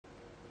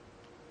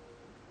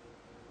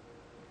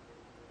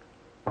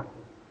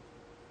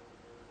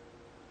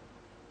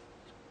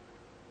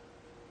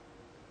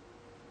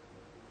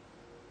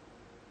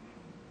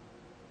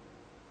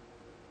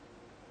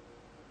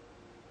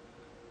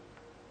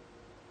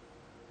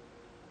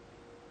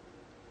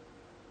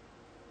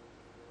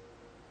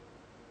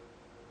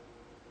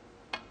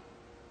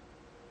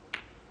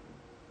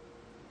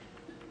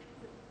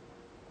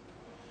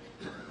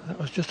That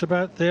was just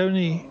about the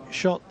only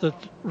shot that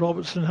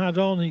Robertson had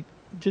on. He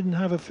didn't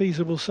have a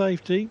feasible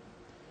safety.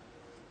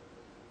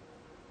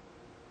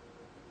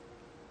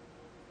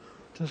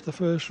 Does the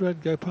first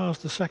red go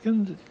past the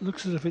second? It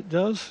looks as if it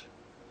does.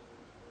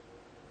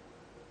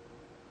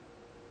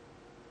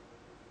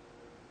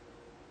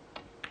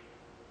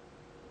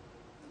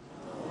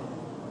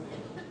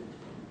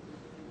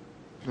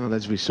 Well,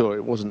 as we saw,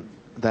 it wasn't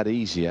that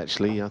easy,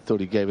 actually. I thought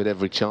he gave it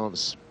every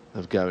chance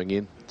of going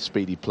in.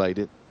 Speedy played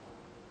it.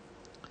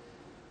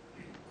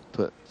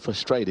 But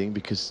frustrating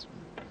because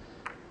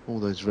all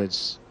those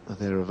reds are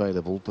there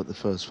available, but the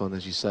first one,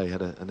 as you say,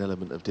 had an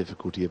element of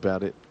difficulty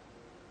about it.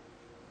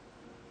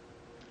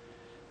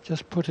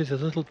 Just put it a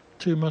little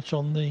too much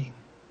on the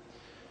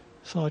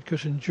side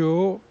cushion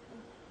jaw.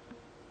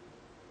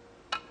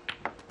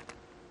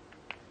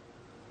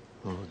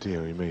 Oh,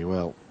 dearie me.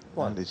 Well,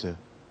 that is a...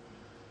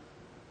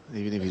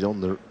 Even if he's on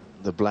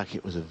the black,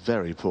 it was a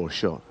very poor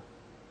shot.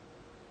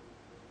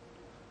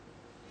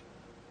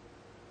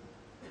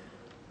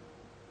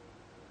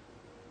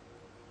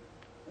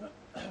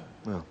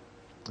 Well,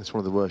 it's one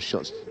of the worst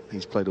shots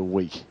he's played all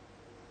week.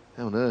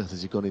 How on earth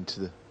has he gone into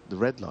the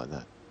red like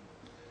that?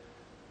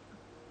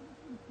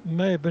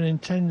 May have been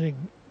intending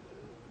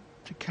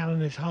to cannon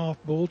his half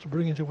ball to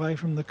bring it away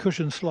from the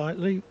cushion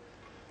slightly,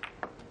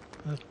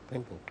 but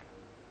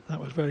that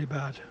was very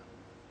bad.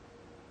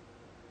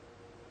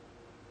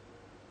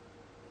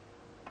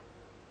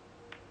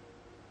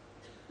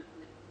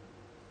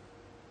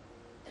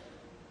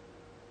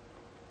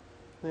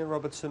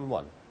 Robertson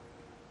 1.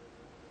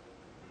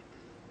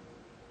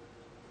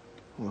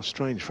 Well, a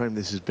strange frame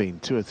this has been.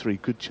 2 or 3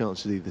 good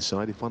chances either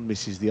side. If one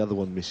misses, the other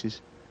one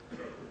misses.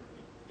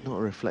 Not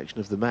a reflection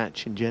of the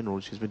match in general,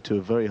 which has been to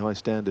a very high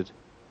standard.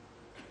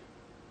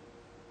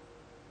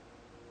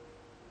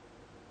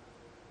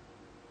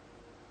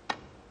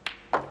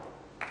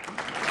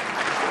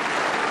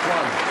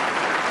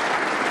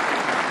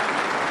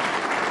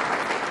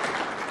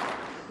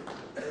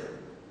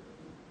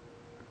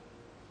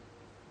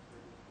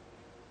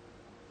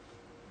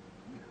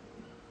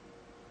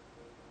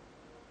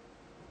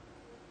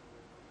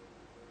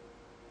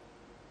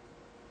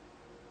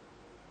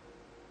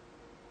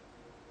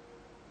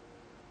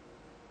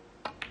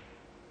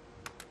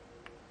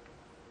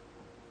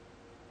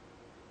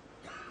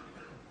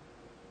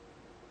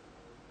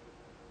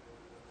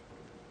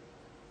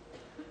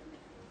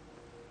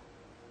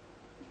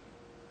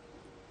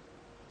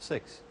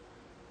 Six.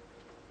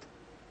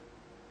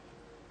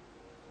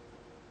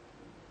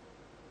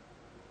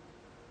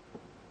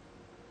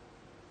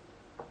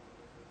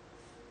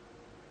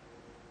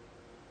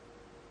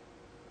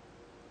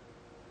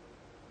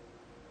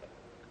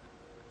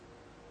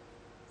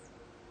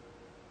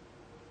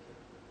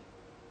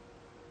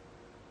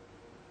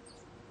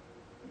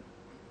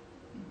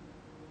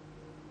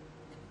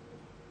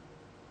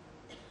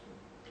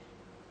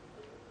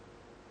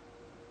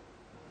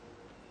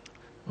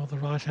 Well, the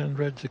right-hand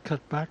reds are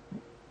cut back.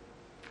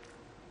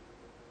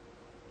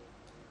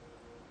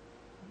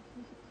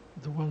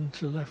 The one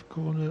to left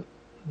corner,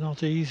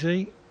 not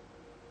easy.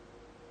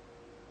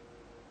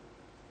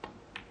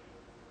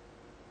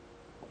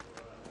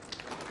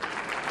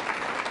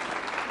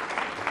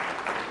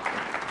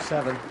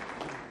 Seven.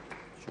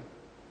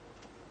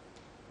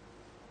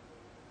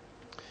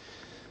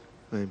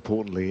 And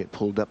importantly, it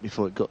pulled up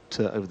before it got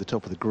over the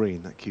top of the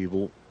green, that cue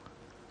ball,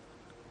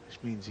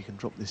 which means he can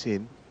drop this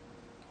in.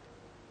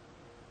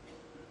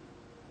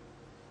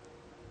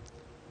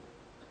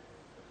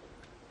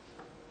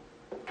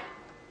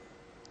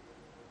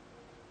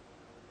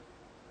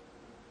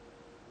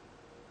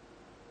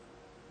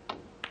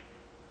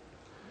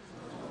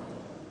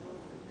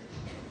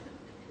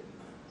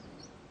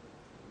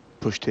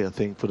 Pushed it, I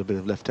think, put a bit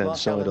of left-hand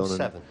side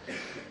on. And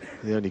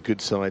the only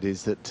good side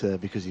is that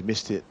because he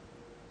missed it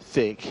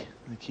thick,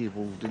 the cue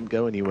ball didn't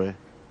go anywhere.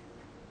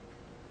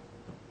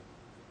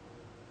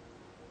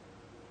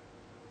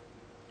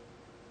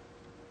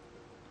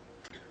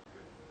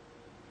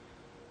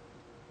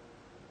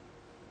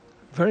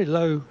 Very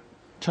low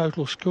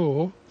total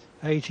score,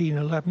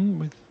 18-11,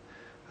 with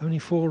only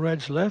 4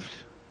 reds left.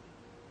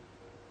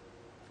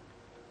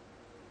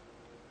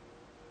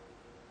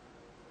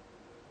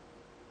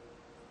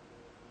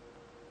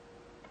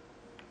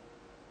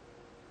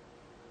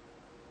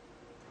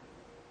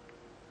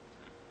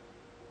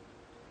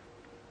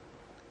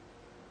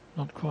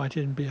 Not quite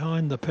in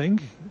behind the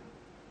pink,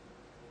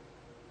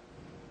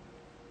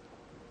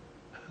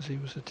 as he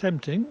was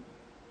attempting.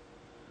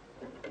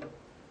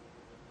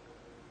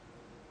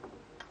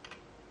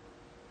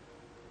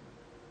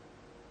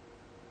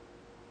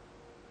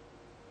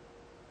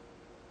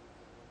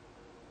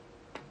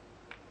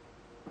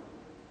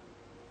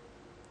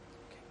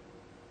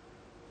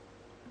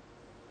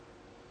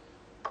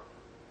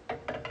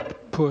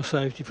 Poor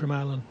safety from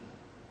Allen.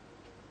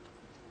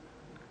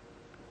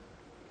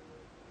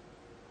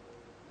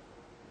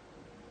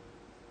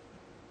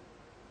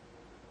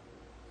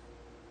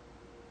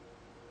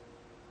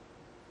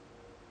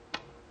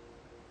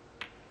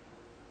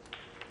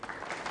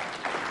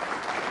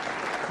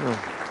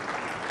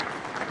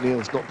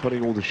 Neil's not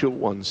putting all the short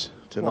ones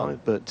tonight,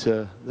 but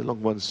the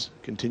long ones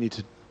continue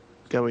to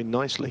go in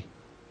nicely.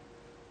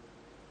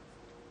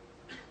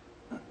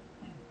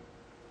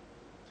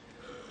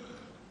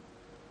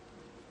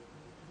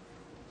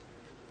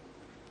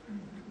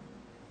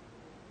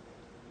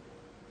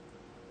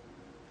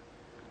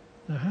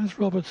 Now, has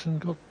Robertson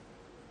got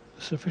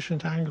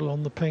sufficient angle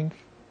on the pink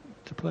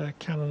to play a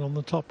cannon on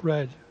the top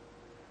red?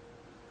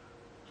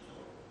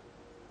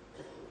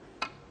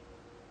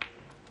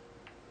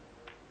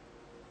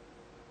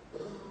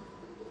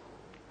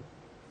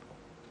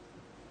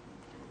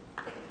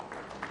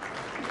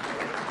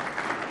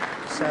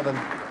 Seven.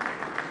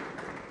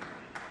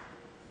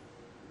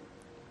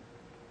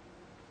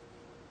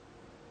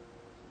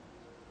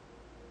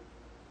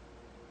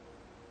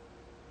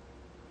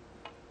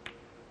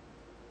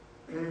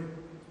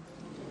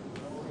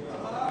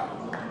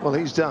 Well,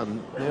 he's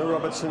done Neil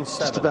Robertson,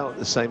 7. just about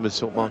the same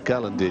as what Mark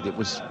Allen did. It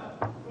was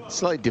a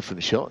slightly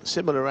different shot,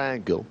 similar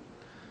angle,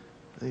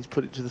 and he's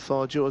put it to the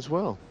far jaw as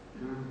well.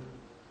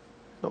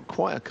 Not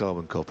quite a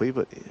carbon copy,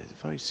 but a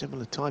very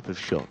similar type of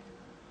shot.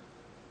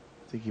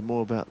 Thinking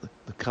more about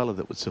the colour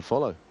that was to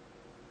follow.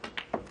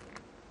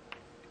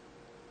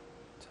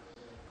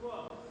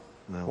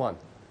 Now, 1.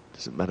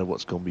 doesn't matter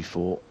what's gone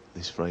before.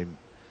 This frame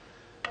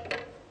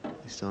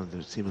is starting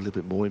to seem a little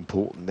bit more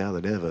important now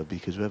than ever,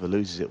 because whoever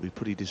loses it will be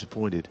pretty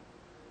disappointed,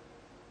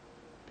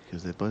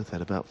 because they both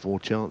had about 4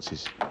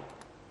 chances.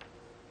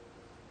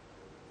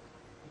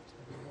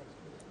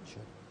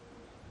 Sure.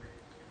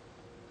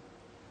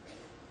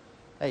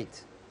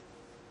 8.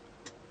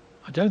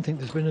 I don't think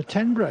there's been a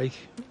 10 break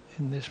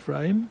in this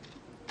frame.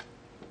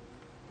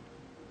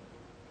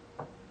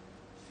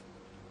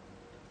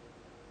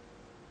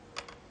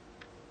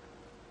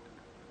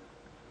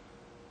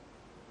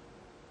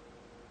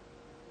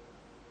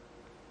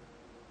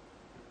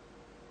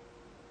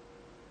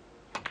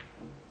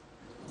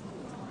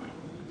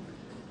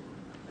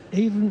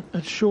 Even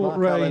at short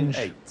Mark Allen, range,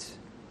 8.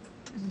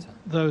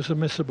 those are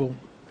missable.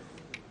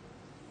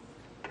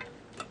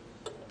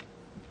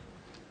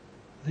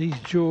 These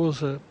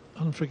jaws are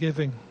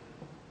unforgiving.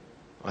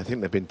 I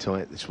think they've been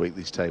tight this week,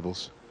 these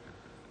tables.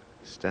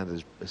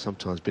 Standards have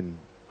sometimes been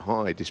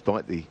high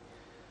despite the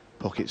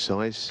pocket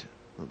size,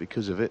 not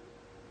because of it.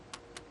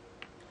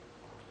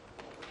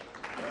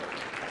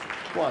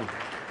 1.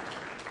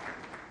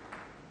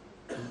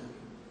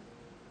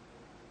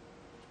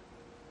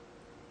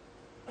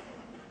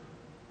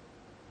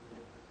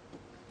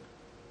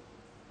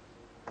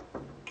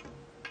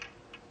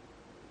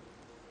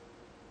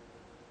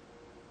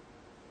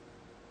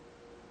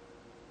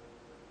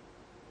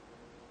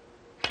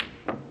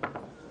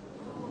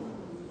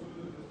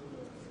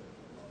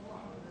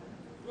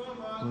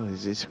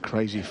 It's a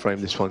crazy frame,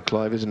 this one,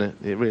 Clive, isn't it?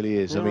 It really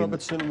is. Neil I mean,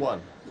 Robertson,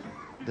 1.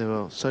 there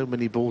are so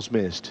many balls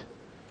missed.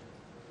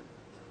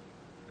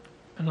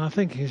 And I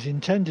think his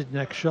intended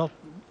next shot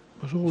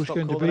was always Stop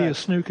going to calling be a out.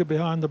 snooker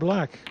behind the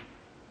black.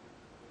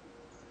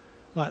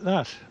 Like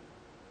that.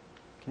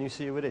 Can you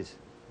see who it is?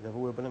 You have a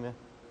word with him, yeah?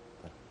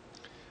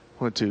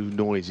 1 or 2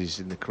 noises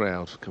in the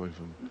crowd coming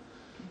from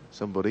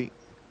somebody,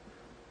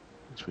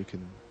 which we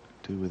can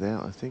do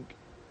without, I think.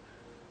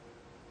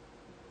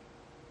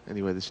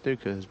 Anyway, the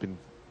snooker has been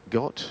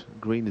got.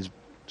 Green is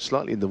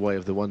slightly in the way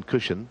of the one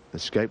cushion,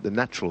 escaped the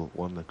natural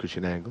one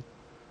cushion angle.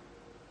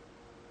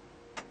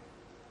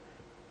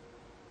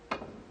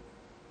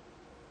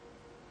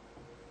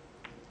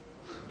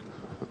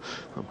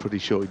 I'm pretty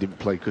sure he didn't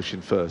play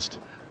cushion first.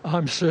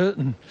 I'm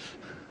certain.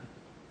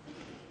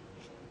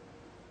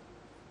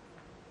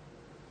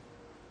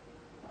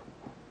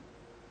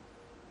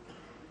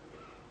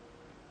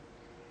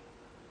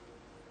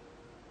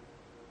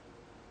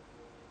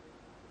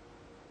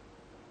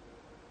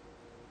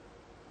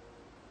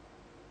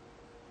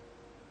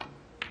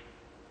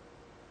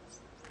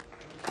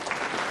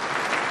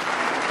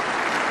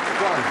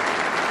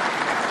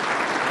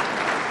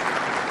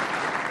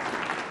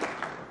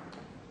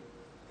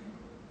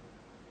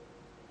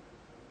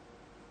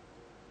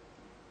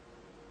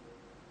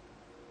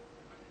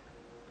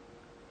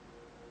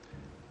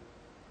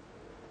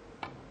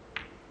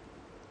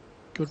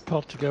 Good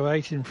pot to go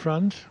 8 in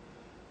front.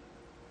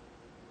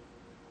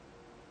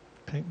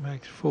 Pink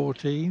makes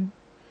 14.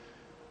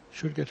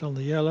 Should get on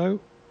the yellow.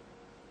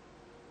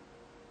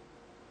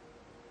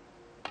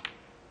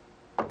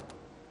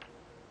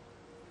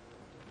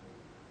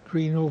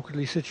 Green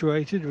awkwardly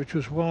situated, which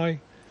was why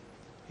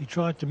he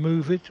tried to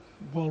move it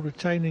while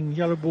retaining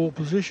yellow ball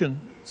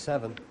position.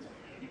 7.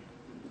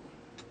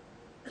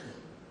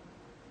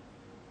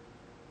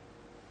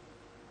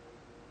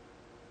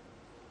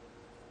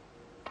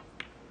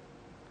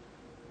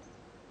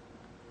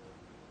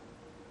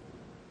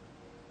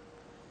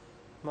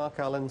 Mark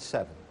Allen,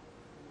 7.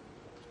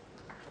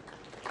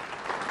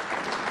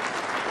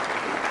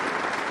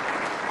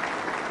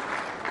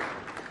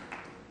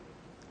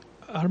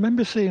 I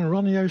remember seeing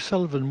Ronnie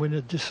O'Sullivan win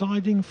a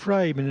deciding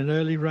frame in an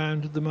early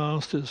round of the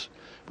Masters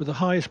with the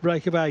highest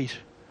break of 8.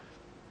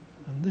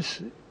 And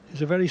this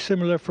is a very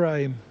similar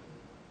frame.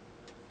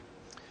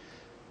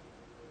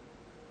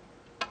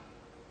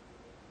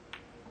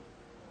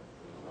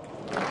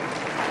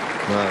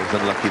 Well, he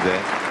was unlucky there.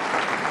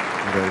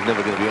 You know, he's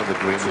never going to be on the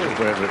green,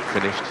 wherever it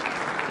finished.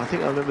 I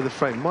think I remember the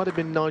frame. Might have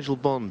been Nigel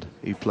Bond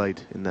who played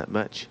in that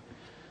match.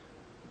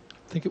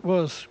 I think it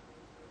was.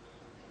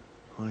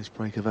 Highest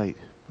break of 8.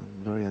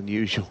 Very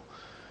unusual.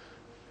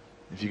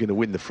 If you're going to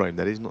win the frame,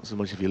 that is, not so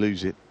much if you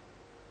lose it.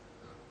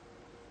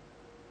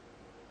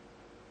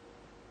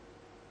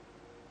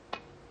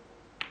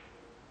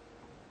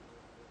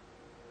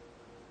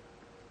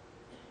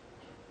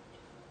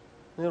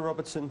 Neil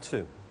Robertson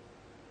 2.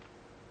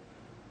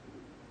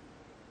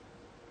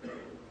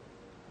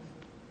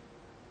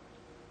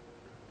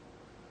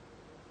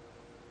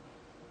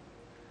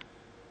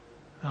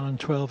 Alan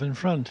 12 in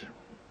front.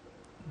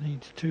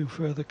 Needs 2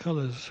 further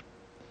colours.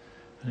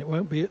 And it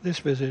won't be at this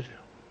visit.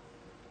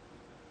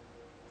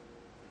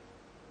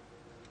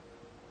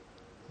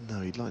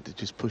 No, he'd like to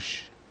just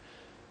push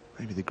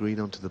maybe the green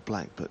onto the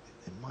black, but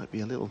it might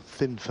be a little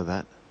thin for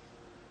that.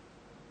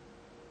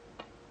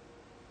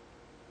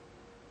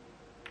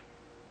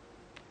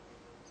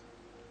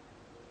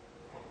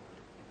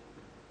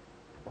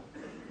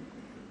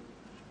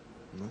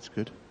 That's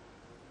good.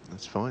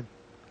 That's fine.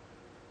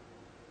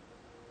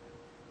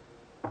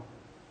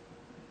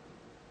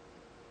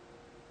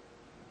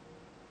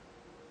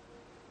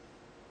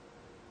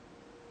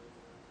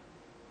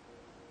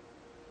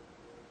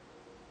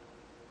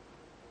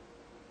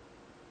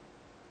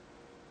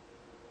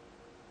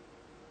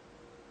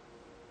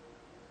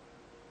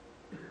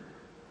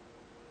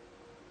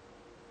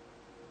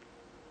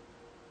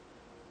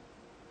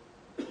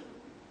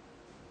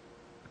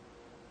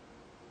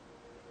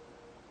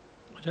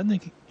 I don't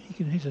think he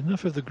can hit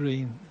enough of the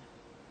green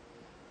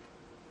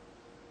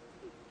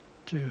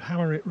to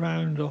hammer it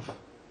round off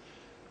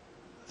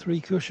 3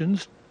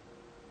 cushions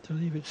to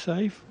leave it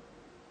safe.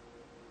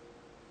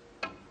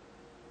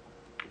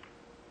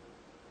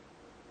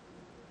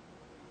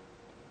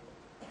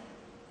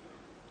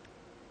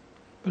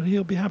 But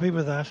he'll be happy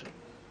with that.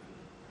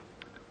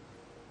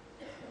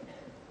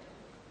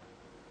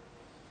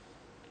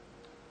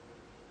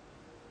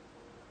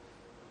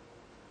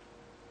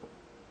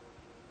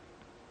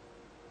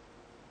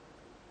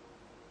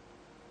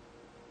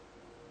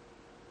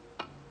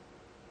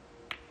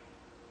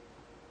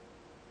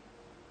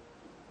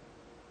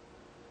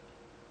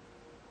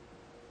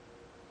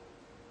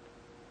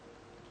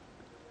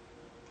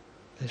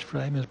 This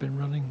frame has been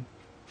running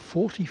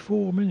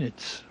 44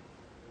 minutes.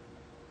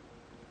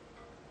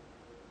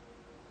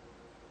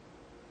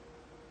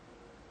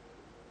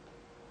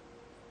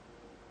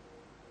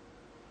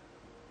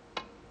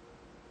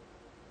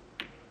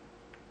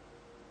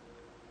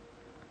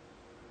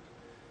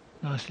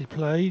 Nicely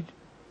played,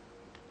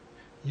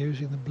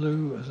 using the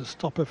blue as a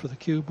stopper for the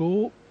cue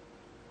ball.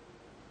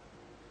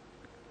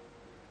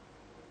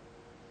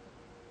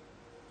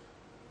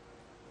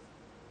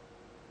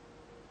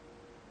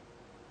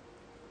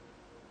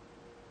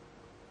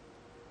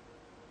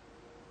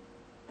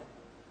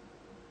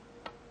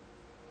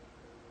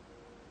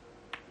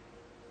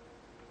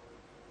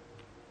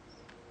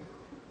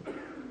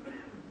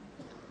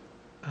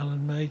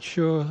 Alan made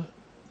sure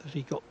that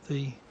he got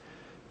the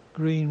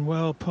green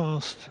well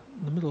past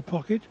the middle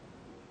pocket.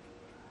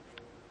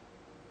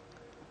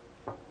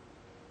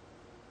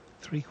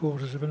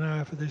 3/4 of an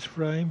hour for this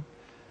frame,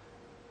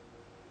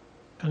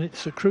 and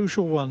it's a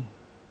crucial one.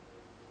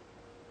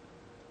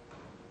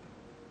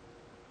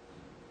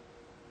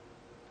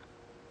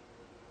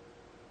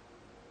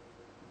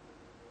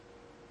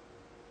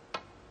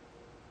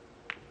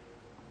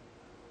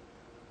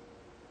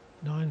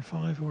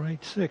 (9.5 or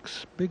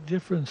 8.6), big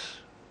difference.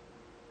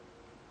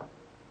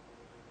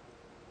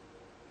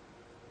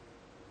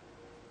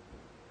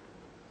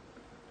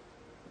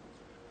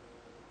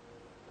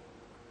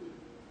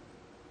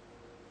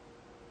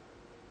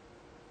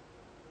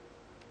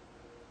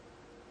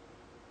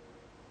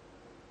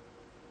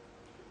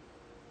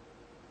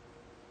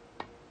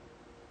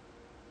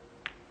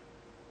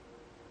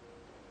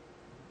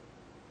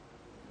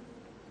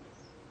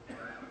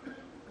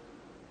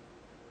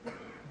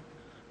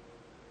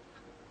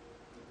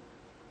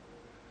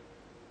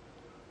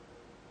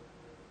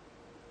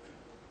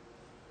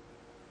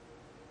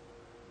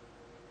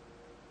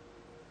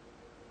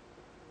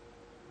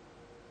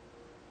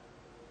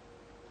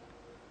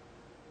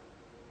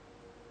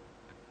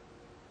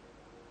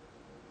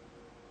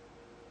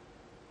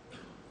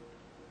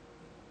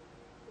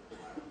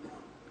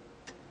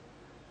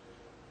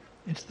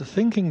 It's the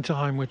thinking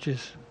time which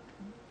is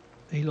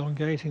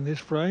elongating this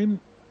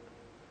frame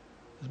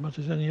as much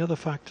as any other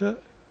factor.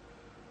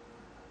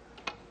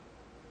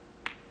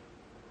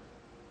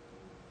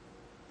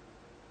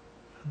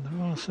 And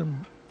there are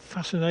some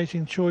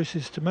fascinating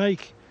choices to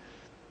make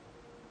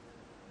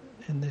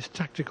in this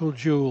tactical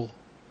duel.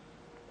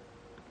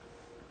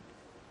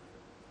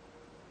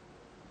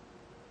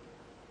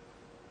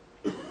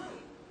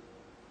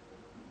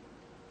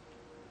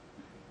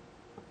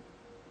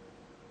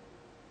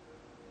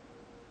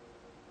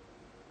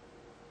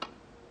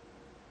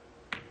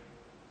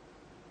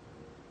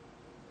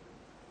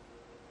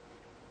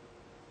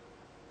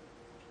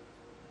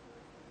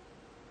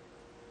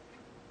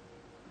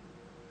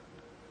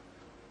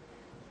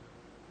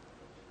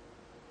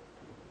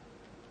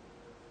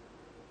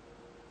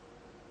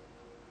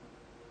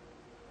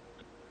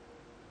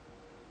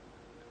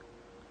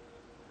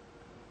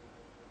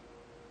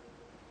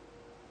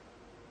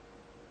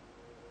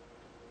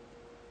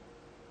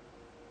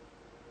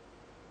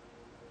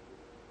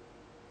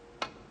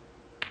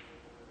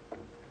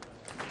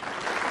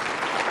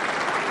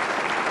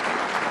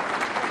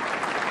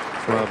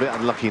 a bit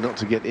unlucky not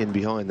to get in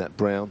behind that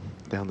brown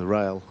down the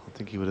rail. I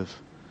think he would have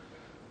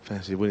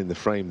fancied winning the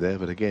frame there,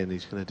 but again,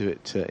 he's going to do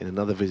it in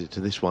another visit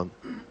to this one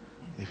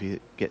if he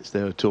gets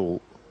there at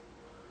all.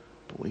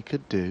 But what he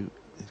could do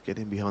is get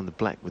in behind the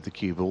black with the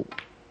cue ball,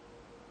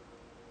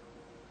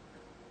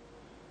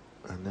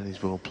 and that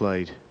is well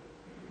played.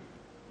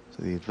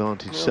 So the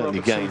advantage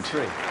certainly gained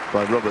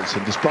by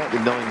Robertson, despite the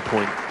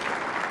 9-point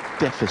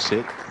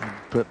deficit.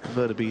 But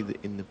prefer to be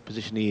in the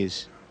position he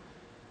is.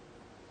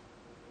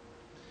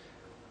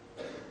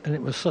 And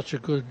it was such a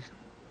good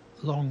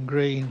long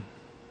green.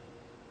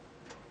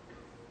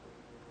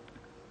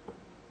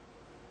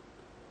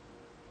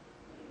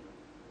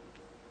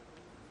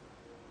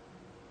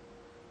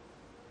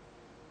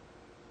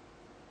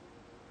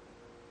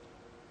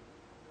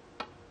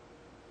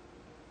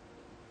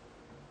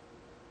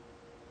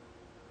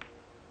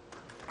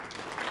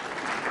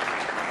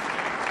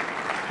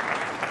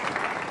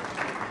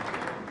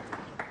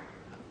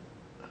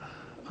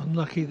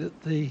 Unlucky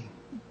that the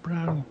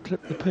brown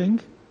clipped the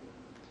pink.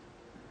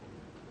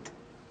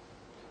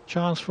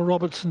 Chance for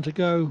Robertson to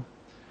go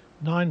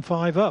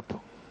 9-5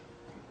 up.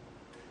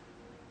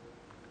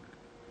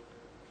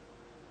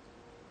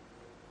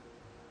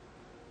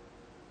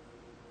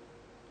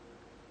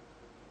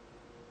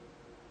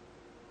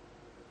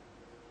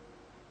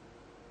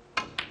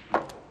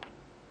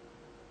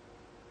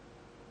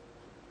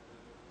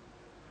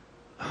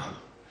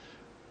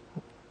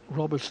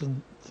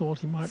 Robertson thought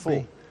he might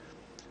be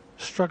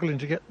struggling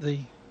to get the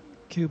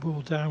cue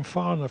ball down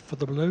far enough for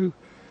the blue,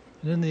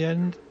 and in the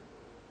end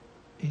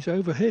he's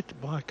overhit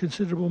by a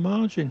considerable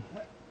margin.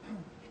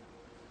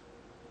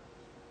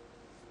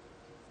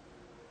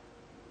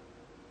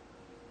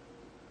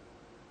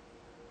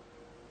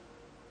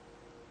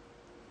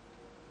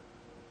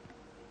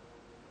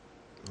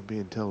 I'm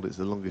being told it's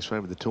the longest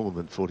frame of the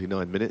tournament,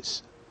 49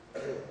 minutes.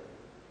 There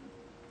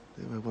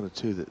were one or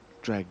two that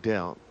dragged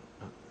out.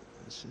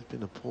 This has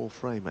been a poor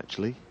frame,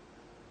 actually.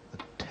 A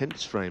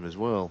tense frame as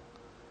well.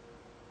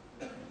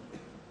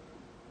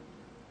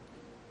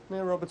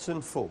 Now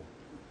Robertson 4.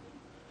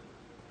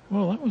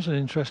 Well, that was an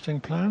interesting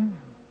plan.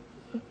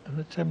 An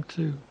attempt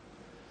to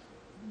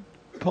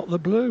pot the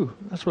blue.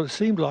 That's what it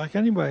seemed like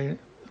anyway,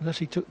 unless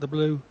he took the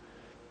blue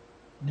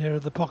nearer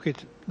the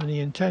pocket than he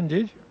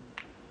intended.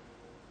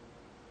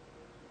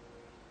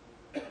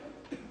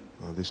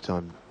 Well, this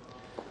time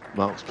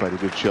Mark's played a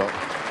good shot.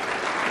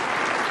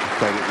 He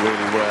played it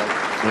really well.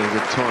 There's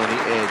a tiny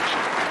edge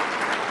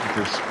with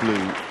this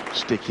blue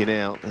sticking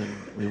out, and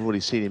we've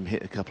already seen him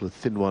hit a couple of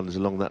thin ones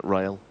along that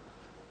rail.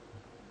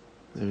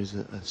 There is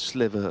a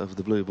sliver of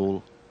the blue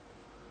ball,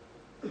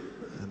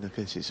 and I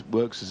guess it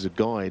works as a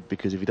guide,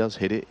 because if he does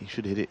hit it, he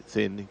should hit it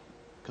thin. He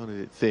can't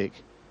hit it thick.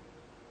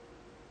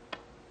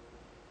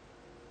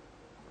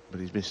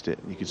 But he's missed it,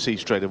 and you can see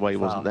straight away he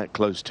wasn't that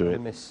close to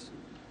it.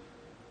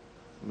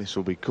 Miss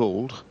will be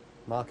called.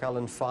 Mark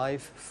Allen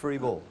 5, free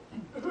ball.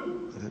 I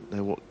don't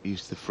know what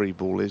use the free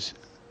ball is.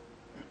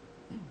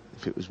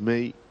 If it was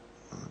me,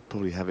 I'd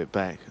probably have it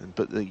back.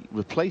 But the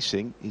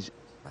replacing is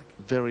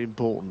very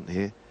important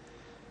here,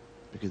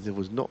 because there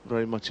was not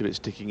very much of it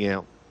sticking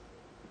out.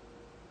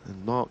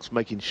 And Mark's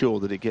making sure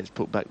that it gets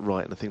put back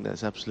right, and I think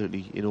that's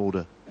absolutely in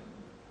order.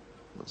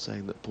 I'm not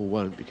saying that Paul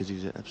won't, because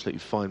he's an absolutely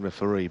fine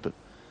referee, but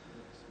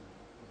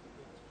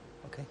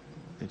okay,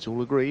 it's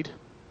all agreed.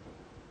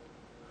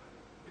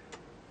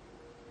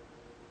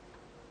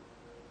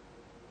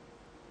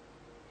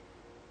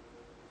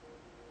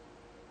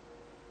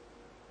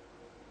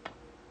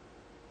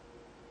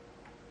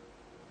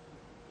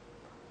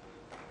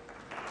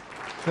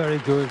 Very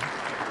good.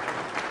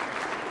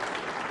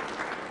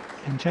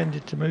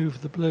 Intended to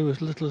move the blue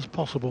as little as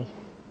possible.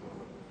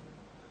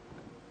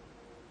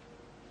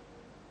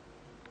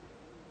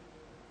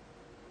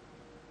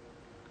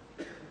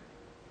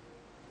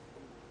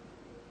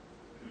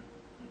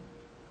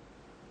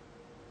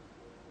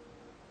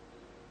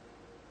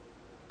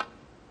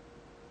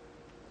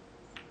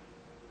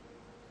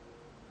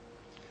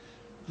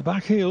 The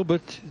back heel,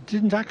 but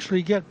didn't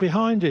actually get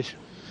behind it.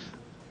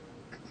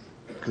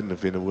 Couldn't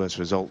have been a worse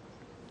result.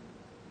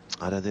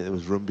 I don't think there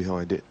was room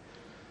behind it,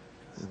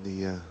 and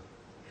the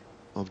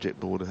object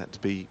board had to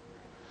be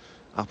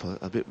up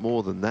a bit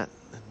more than that,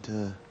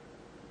 and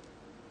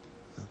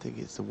I think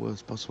it's the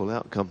worst possible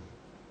outcome.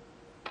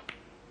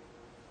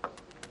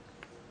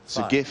 It's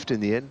a gift in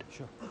the end.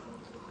 Sure.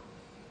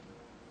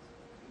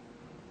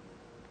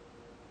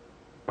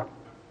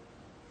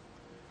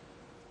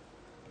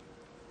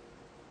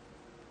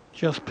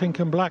 Just pink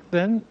and black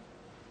then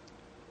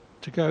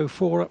to go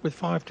 4 up with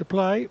 5 to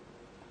play.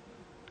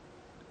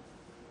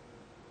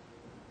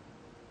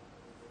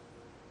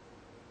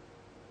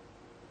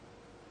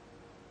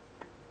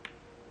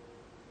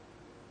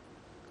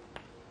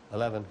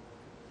 $11.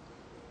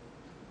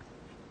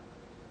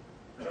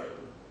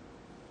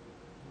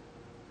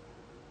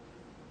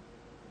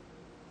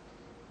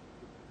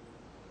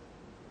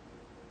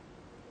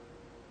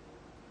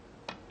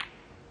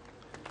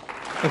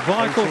 A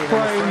vital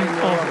frame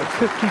of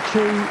 52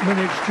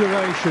 minutes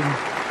duration.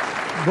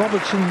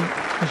 Robertson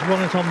has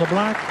won it on the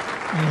black.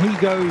 And he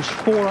goes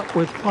 4 up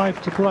with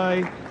 5 to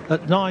play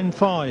at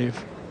 9-5.